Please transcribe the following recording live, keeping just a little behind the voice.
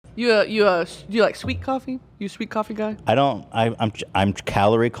Do you like sweet coffee? You a sweet coffee guy? I don't. I'm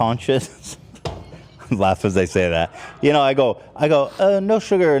calorie conscious. Laugh as they say that. You know, I go. No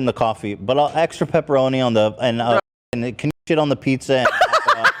sugar in the coffee, but I'll extra pepperoni on the and can you shit on the pizza and,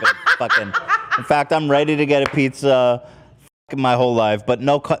 fucking. In fact, I'm ready to get a pizza my whole life, but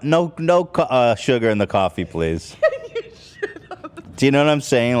no sugar in the coffee, please. Do you know what I'm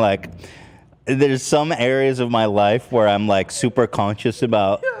saying? Like, there's some areas of my life where I'm like super conscious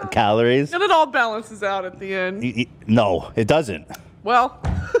about calories. And it all balances out at the end. No, it doesn't. Well,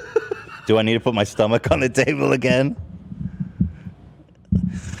 Do I need to put my stomach on the table again?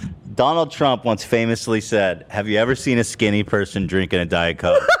 Donald Trump once famously said, "Have you ever seen a skinny person drinking a Diet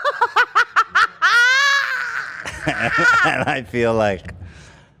Coke?" And I feel like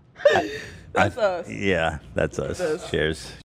that's us. yeah, that's us. Cheers.